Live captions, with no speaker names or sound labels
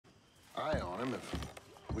eye on him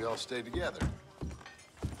if we all stay together.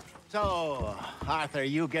 So, Arthur,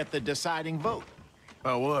 you get the deciding vote.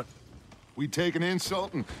 What? We take an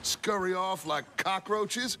insult and scurry off like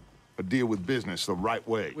cockroaches? Or deal with business the right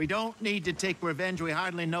way? We don't need to take revenge. We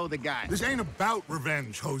hardly know the guy. This ain't about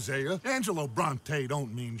revenge, Hosea. Angelo Bronte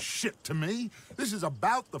don't mean shit to me. This is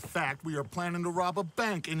about the fact we are planning to rob a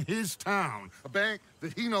bank in his town. A bank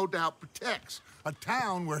that he no doubt protects. A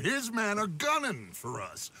town where his men are gunning for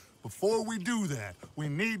us. Before we do that, we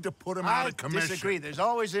need to put him out of commission. I disagree. There's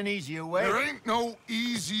always an easier way. There ain't no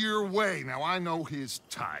easier way. Now, I know his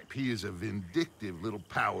type. He is a vindictive little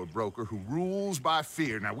power broker who rules by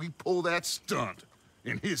fear. Now, we pull that stunt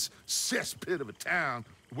in his cesspit of a town,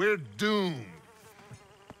 we're doomed.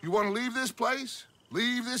 You want to leave this place?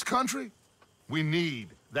 Leave this country? We need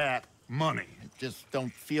that money. Just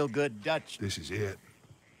don't feel good, Dutch. This is it.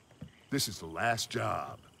 This is the last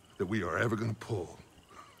job that we are ever going to pull.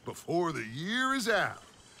 Before the year is out,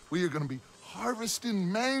 we are going to be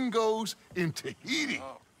harvesting mangoes in Tahiti.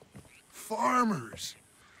 Farmers.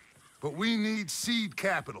 But we need seed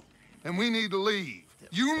capital, and we need to leave.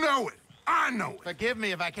 You know it. I know it. Forgive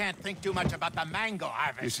me if I can't think too much about the mango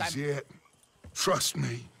harvest. This is it. Trust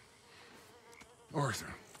me.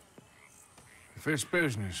 Arthur. If it's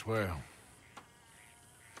business, well,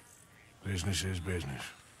 business is business.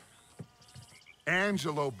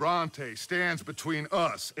 Angelo Bronte stands between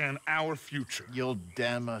us and our future. You'll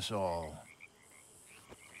damn us all.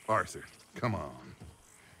 Arthur, come on.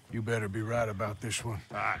 You better be right about this one.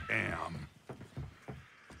 I am.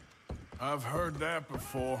 I've heard that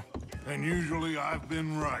before. And usually I've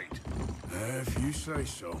been right. If you say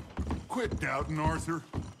so. Quit doubting, Arthur.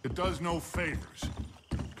 It does no favors.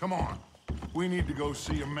 Come on. We need to go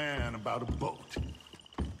see a man about a boat.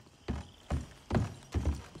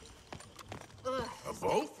 A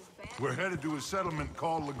boat? We're headed to a settlement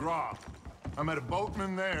called Le Gras. I met a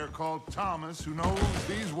boatman there called Thomas who knows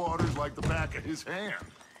these waters like the back of his hand.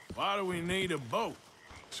 Why do we need a boat?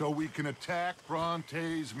 So we can attack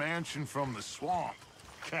Bronte's mansion from the swamp.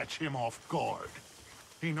 Catch him off guard.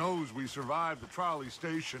 He knows we survived the trolley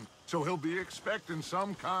station, so he'll be expecting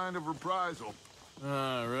some kind of reprisal.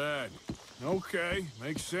 All right. Okay,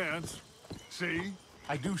 makes sense. See?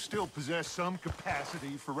 I do still possess some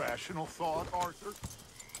capacity for rational thought, Arthur.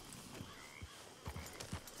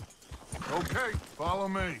 Okay, follow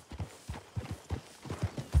me.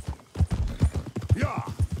 Yeah.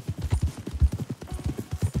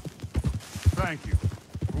 Thank you.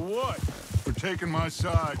 For what? For taking my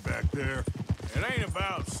side back there. It ain't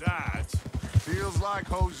about sides. Feels like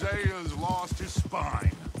Hosea's lost his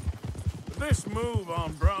spine. But this move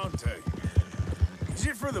on Bronte, is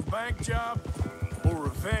it for the bank job? Or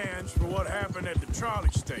revenge for what happened at the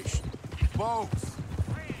trolley station? Both.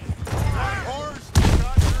 That horse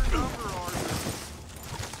got your number,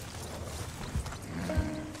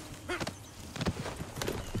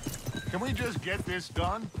 Arthur. Can we just get this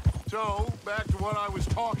done? So, back to what I was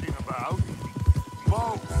talking about.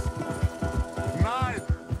 Both.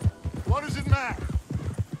 Neither. What does it matter?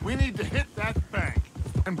 We need to hit that bank.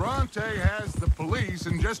 And Bronte has the police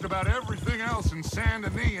and just about everything else in Saint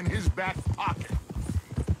Denis in his back pocket.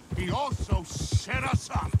 He also set us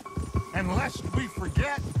up. And lest we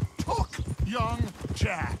forget, took young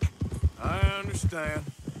Jack. I understand.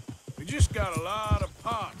 We just got a lot of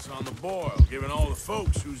pots on the boil, given all the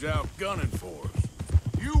folks who's out gunning for us.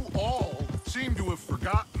 You all seem to have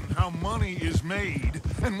forgotten how money is made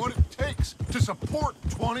and what it takes to support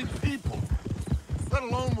 20 people. Let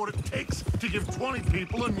alone what it takes to give 20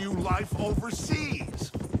 people a new life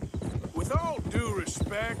overseas. With all due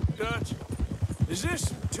respect, Dutch, is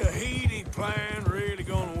this Tahiti plan really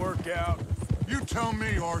gonna work out? You tell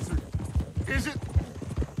me, Arthur. Is it?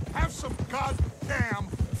 Have some goddamn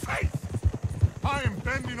faith. I am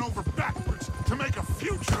bending over backwards to make a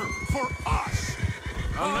future for us.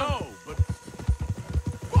 I know, but...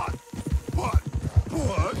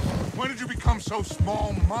 What? When did you become so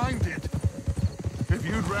small-minded? If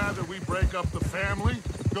you'd rather we break up the family,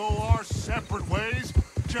 go our separate ways,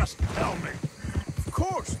 just tell me. Of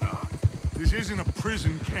course not. This isn't a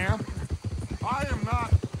prison camp. I am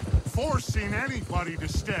not forcing anybody to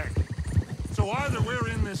stay. So either we're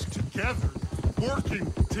in this together,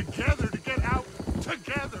 working together to get out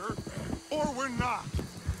together, or we're not.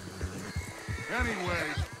 Anyway,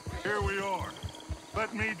 here we are.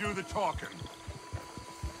 Let me do the talking.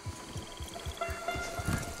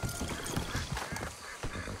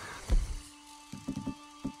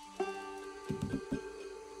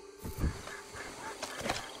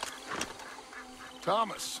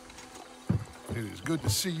 Thomas. It is good to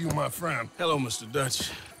see you, my friend. Hello, Mr.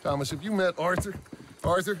 Dutch. Thomas, have you met Arthur?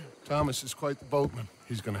 Arthur, Thomas is quite the boatman.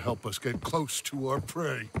 He's gonna help us get close to our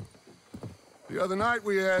prey. The other night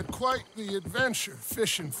we had quite the adventure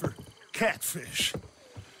fishing for catfish.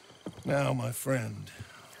 Now, my friend,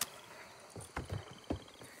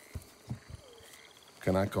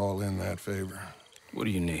 can I call in that favor? What do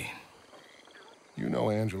you need? You know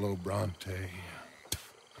Angelo Bronte.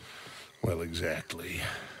 Well, exactly.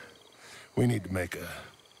 We need to make a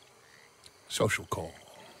social call.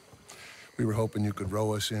 We were hoping you could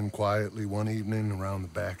row us in quietly one evening around the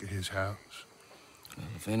back of his house.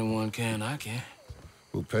 If anyone can, I can.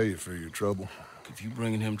 We'll pay you for your trouble. If you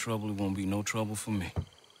bringing him trouble, it won't be no trouble for me.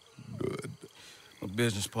 Good. My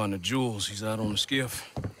business partner, Jules, he's out on the skiff.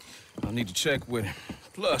 I need to check with him.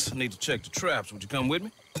 Plus, I need to check the traps. Would you come with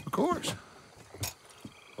me? Of course.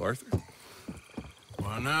 Arthur?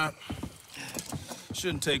 Why not?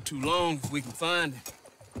 Shouldn't take too long if we can find him.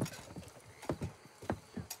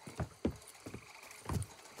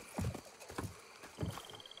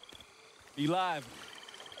 Be lively.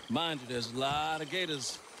 Mind you, there's a lot of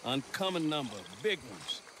gators. Uncommon number, big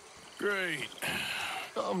ones. Great.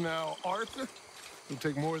 Come now, Arthur. It'll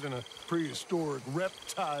take more than a prehistoric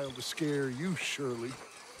reptile to scare you, surely.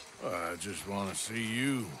 I just want to see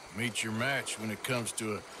you meet your match when it comes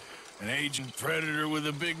to an aging predator with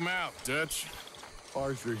a big mouth, Dutch.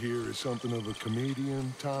 Arthur here is something of a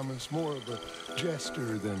comedian, Thomas. More of a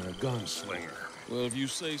jester than a gunslinger. Well, if you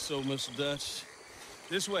say so, Mr. Dutch.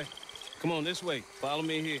 This way. Come on, this way. Follow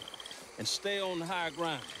me here. And stay on the higher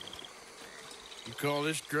ground. You call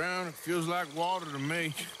this ground? It feels like water to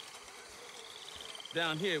me.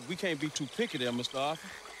 Down here, we can't be too picky there, Mr. Arthur.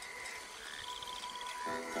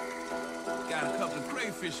 Got a couple of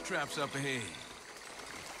crayfish traps up ahead.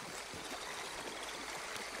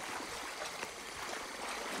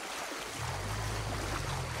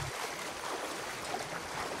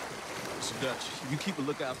 Mr. Dutch, you keep a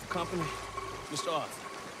lookout for company. Mr. Arthur,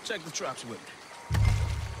 check the traps with me.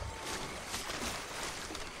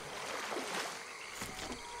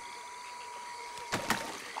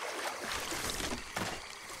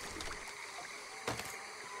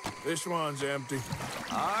 This one's empty.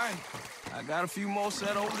 All right. I got a few more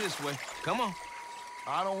set over this way. Come on.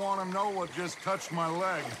 I don't want to know what just touched my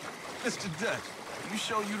leg. Mr. Dutch, you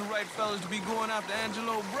sure you the right fellas to be going after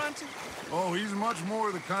Angelo Bronte? Oh, he's much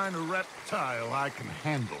more the kind of reptile I can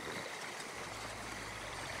handle.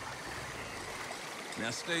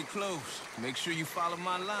 Now stay close. Make sure you follow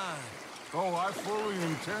my line. Oh, I fully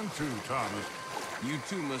intend to, Thomas. You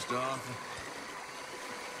too, Mr. Arthur.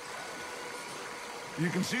 You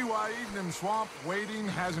can see why eating in swamp wading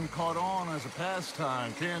hasn't caught on as a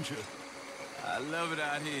pastime, can't you? I love it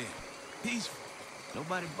out here. Peaceful.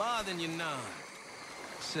 Nobody bothering you none.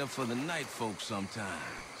 Except for the night folk sometimes.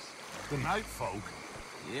 The night folk?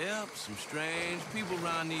 Yep, some strange people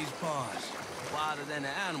around these parts. Wilder than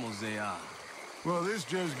the animals they are. Well, this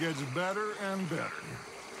just gets better and better.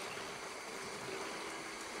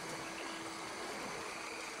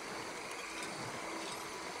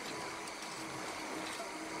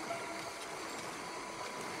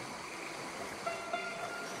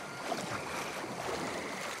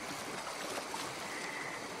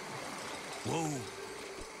 Whoa.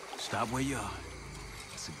 Stop where you are.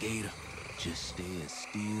 It's a gator. Just stay as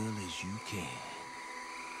still as you can.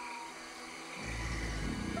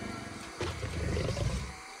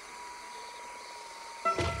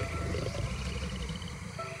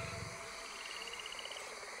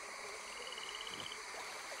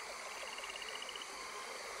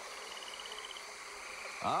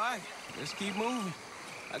 All right, let's keep moving.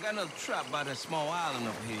 I got another trap by that small island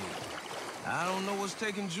up here. I don't know what's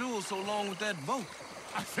taking Jules so long with that boat.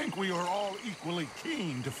 I think we are all equally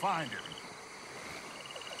keen to find him.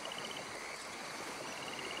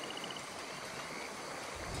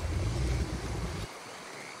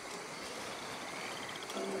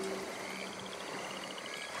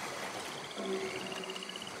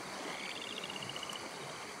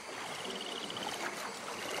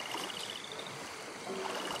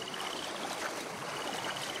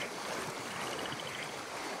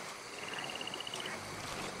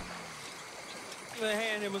 Give me a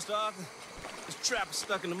hand here, Mr. Arthur. This trap is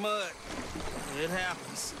stuck in the mud. It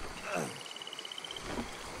happens.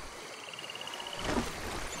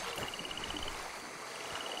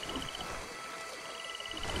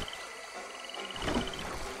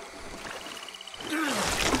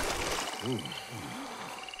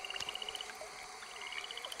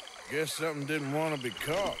 Guess something didn't want to be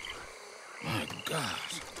caught. My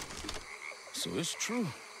gosh. So it's true.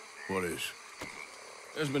 What is?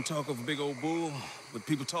 There's been talk of a big old bull, but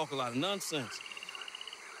people talk a lot of nonsense.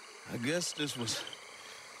 I guess this was...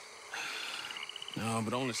 No,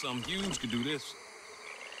 but only something huge could do this.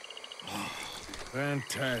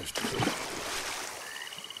 Fantastic.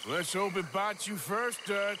 Let's hope it bites you first,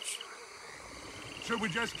 Dutch. Should we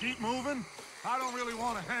just keep moving? I don't really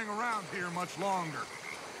want to hang around here much longer.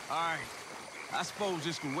 All right. I suppose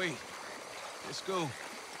this can wait. Let's go.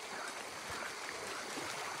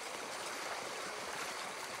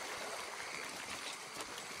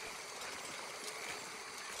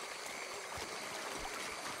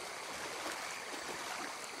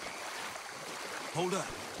 Hold up.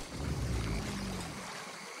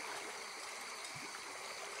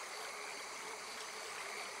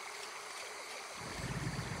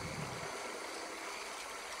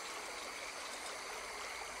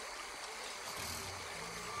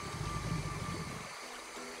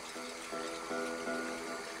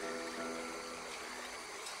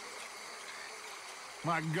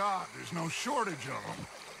 My God, there's no shortage of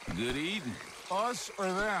them. Good eating. Us or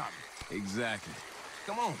them? Exactly.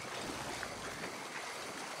 Come on.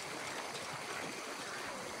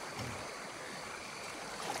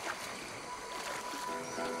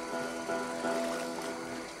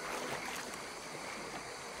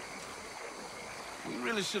 We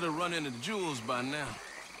really should have run into the jewels by now.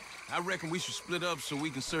 I reckon we should split up so we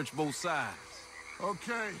can search both sides.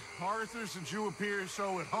 Okay, Arthur, since you appear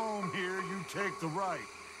so at home here, you take the right.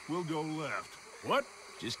 We'll go left. What?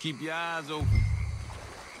 Just keep your eyes open.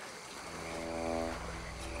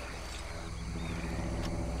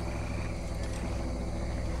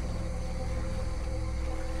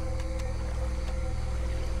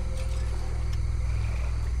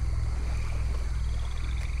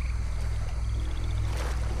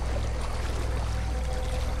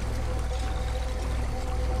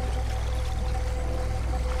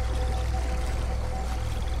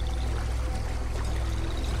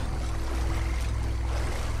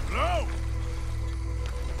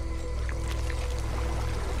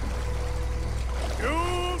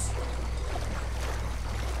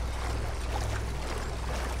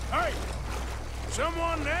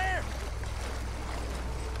 Someone there?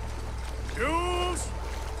 Jules?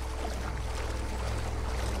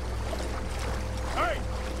 Hey!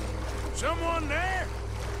 Someone there?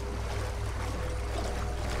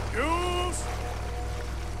 Jules?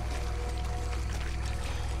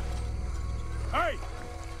 Hey!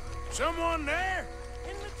 Someone there?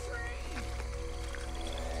 In the tree!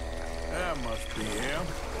 That must be him.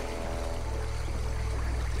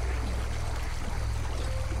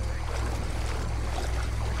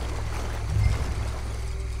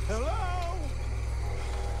 Hello?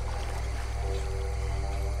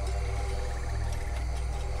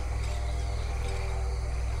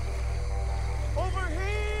 Over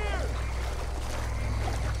here!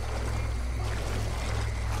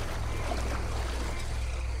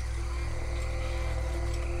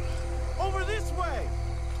 Over this way!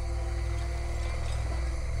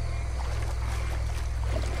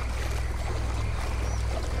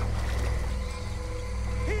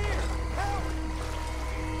 Here! Help!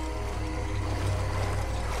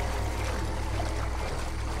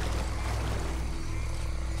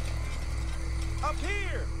 Up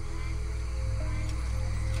here!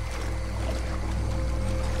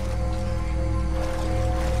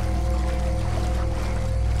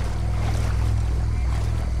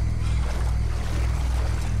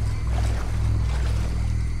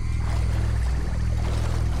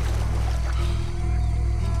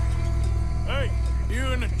 Hey, you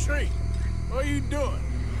in the tree. What are you doing?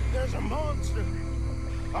 There's a monster!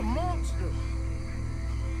 A monster!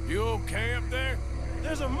 You okay up there?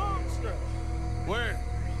 There's a monster! Where?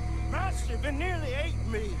 Massive, it nearly ate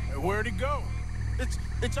me! Where'd he go?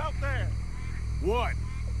 It's out there! What?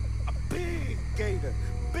 A big gator!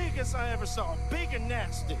 Biggest I ever saw, big and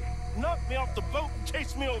nasty! Knocked me off the boat and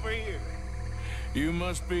chased me over here! You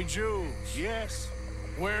must be Jules. Yes,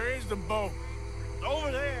 Where is the boat?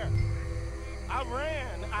 over there! I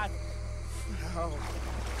ran, Oh,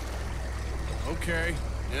 Okay.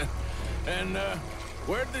 Yeah. And,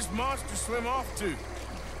 where'd this monster swim off to?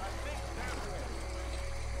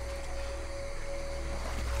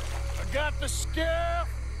 I got the skiff!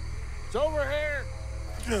 It's over here!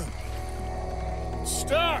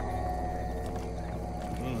 Stuck!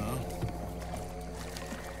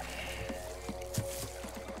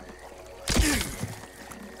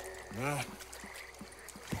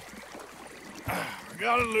 I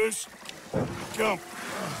got it loose. Jump.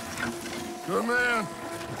 Good man.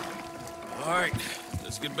 All right,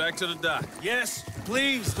 let's get back to the dock. yes,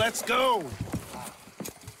 please, let's go!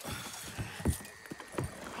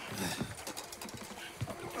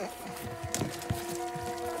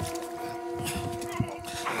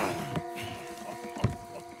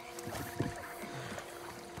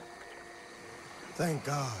 Thank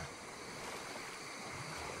God.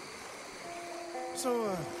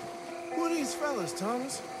 So, who are these fellas,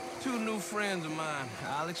 Thomas? Two new friends of mine.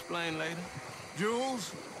 I'll explain later.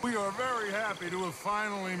 Jules, we are very happy to have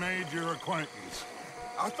finally made your acquaintance.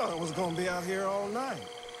 I thought I was gonna be out here all night.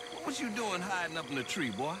 What was you doing hiding up in the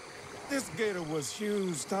tree, boy? This gator was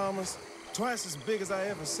huge, Thomas. Twice as big as I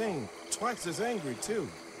ever seen. Twice as angry, too.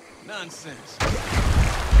 Nonsense.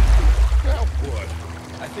 Now what?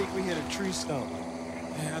 I think we hit a tree stump.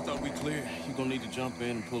 Yeah, I thought we cleared. You're gonna need to jump in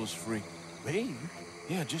and pull us free. Me?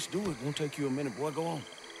 Yeah, just do it. Won't take you a minute, boy. Go on.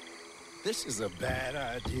 This is a bad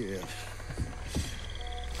idea.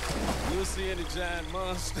 You'll see any giant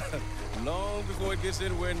monster long before it gets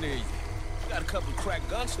anywhere near you. Got a couple of crack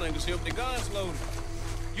gunslingers here with their guns loaded.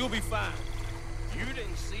 You'll be fine. You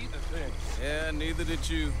didn't see the thing. Yeah, neither did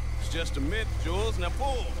you. It's just a myth, Jules. Now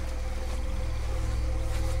pull.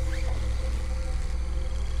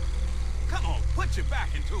 Come on, put your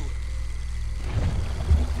back into it.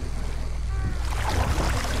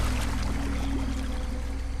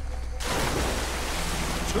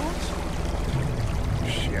 Jules?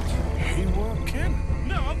 Shit. He won't kidding.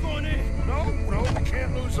 No, I'm going in. No, we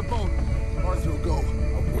can't lose the boat. Arthur will go.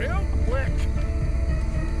 Will? Quick.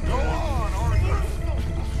 Go on, Arthur.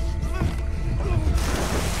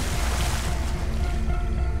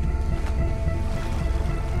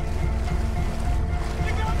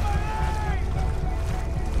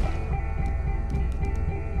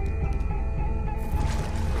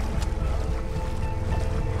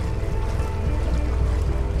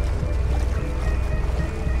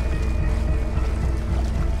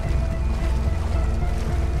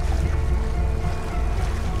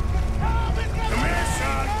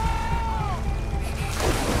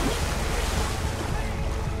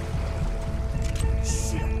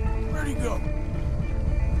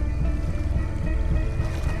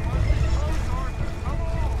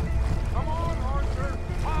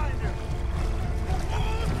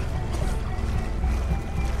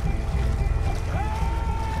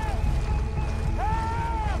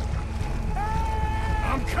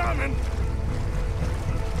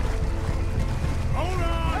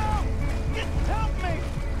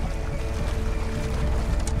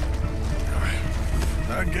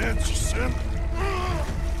 I got you, son.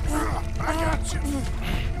 I got you.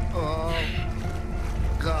 Oh,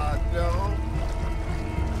 God, no.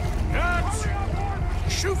 Nuts!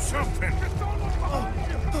 Shoot something!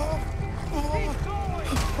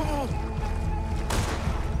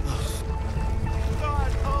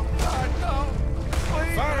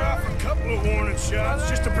 Fire off a couple of warning shots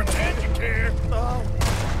just to pretend you care. Oh,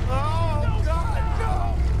 God,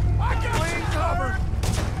 no! I got you covered!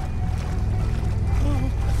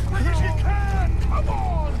 Quick as you can! Come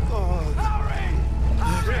on! Hurry!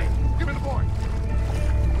 Hey, give me the boy.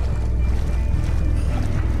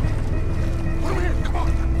 Put him here, come on.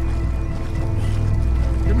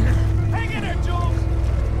 Give him here. Hang in there, Jules!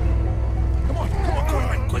 Come on,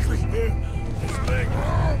 quickly. His leg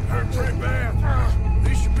hurt pretty bad.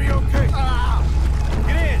 He should be okay.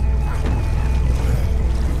 Get in!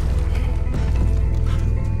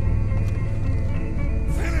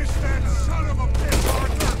 Finish that son of a bitch,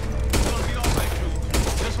 Arthur. It's gonna be all right, Jules.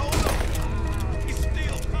 Just hold on. He's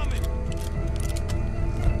still coming.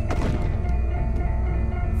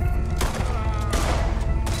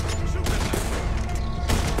 Shoot that thing.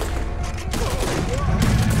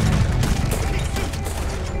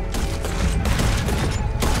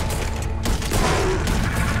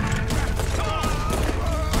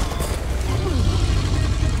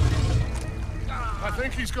 I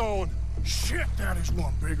think he's going. Shit, that is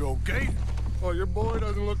one big old gate. Oh, your boy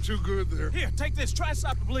doesn't look too good there. Here, take this. Try and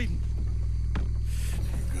stop the bleeding.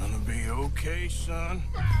 You're gonna be okay, son.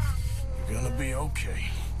 You're gonna be okay.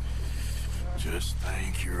 Just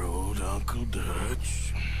thank your old Uncle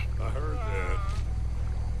Dutch. I heard that.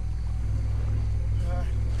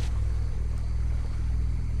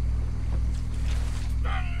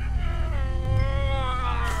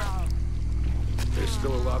 There's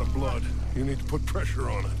still a lot of blood. You need to put pressure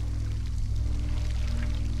on it.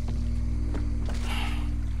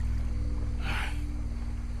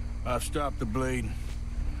 I've stopped the bleeding.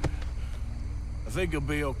 I think he'll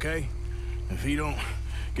be okay. If he don't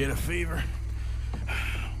get a fever.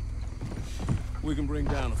 We can bring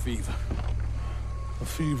down a fever. A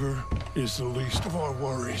fever is the least of our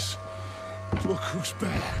worries. Look who's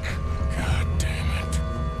back. God damn it.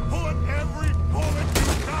 Put every bullet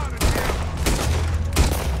you got in him!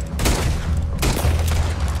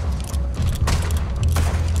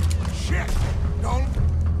 Shit! Don't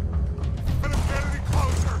let him get any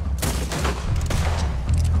closer!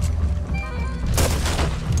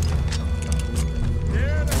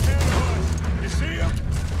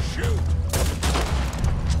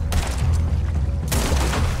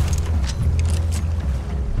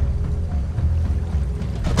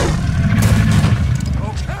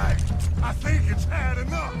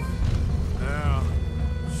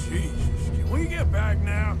 back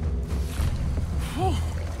now.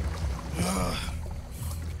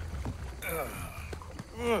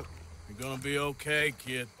 You're gonna be okay,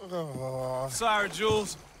 kid. Sorry,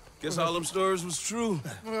 Jules. Guess all them stories was true.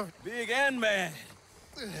 Big and mad.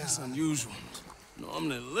 That's unusual.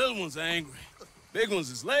 Normally the little ones are angry. Big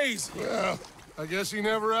ones is lazy. Well, I guess he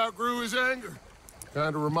never outgrew his anger.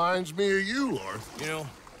 Kinda reminds me of you, Arthur. You know,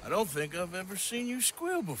 I don't think I've ever seen you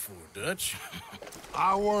squeal before, Dutch.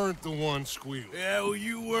 I weren't the one squealing. Yeah, well,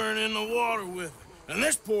 you weren't in the water with him. And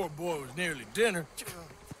this poor boy was nearly dinner.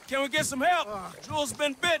 Can we get some help? Jules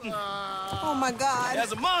been bitten. Oh, my God.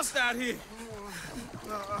 There's a monster out here.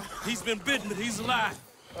 He's been bitten, but he's alive.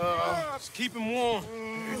 Just keep him warm.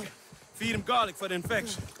 Feed him garlic for the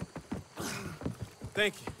infection.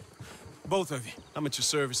 Thank you. Both of you. I'm at your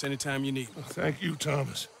service anytime you need. Thank you,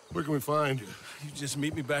 Thomas. Where can we find you? You just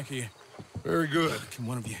meet me back here. Very good. Can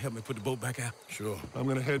one of you help me put the boat back out? Sure. I'm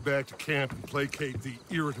gonna head back to camp and placate the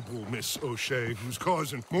irritable Miss O'Shea, who's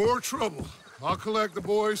causing more trouble. I'll collect the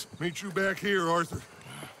boys. Meet you back here, Arthur.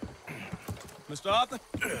 Mr. Arthur?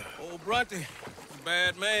 Old Bronte.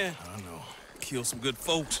 Bad man. I know. Killed some good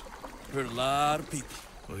folks. Hurt a lot of people.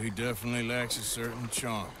 Well, he definitely lacks a certain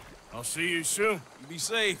charm. I'll see you soon. You be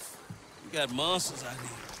safe. We got monsters out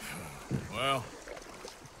here. Well,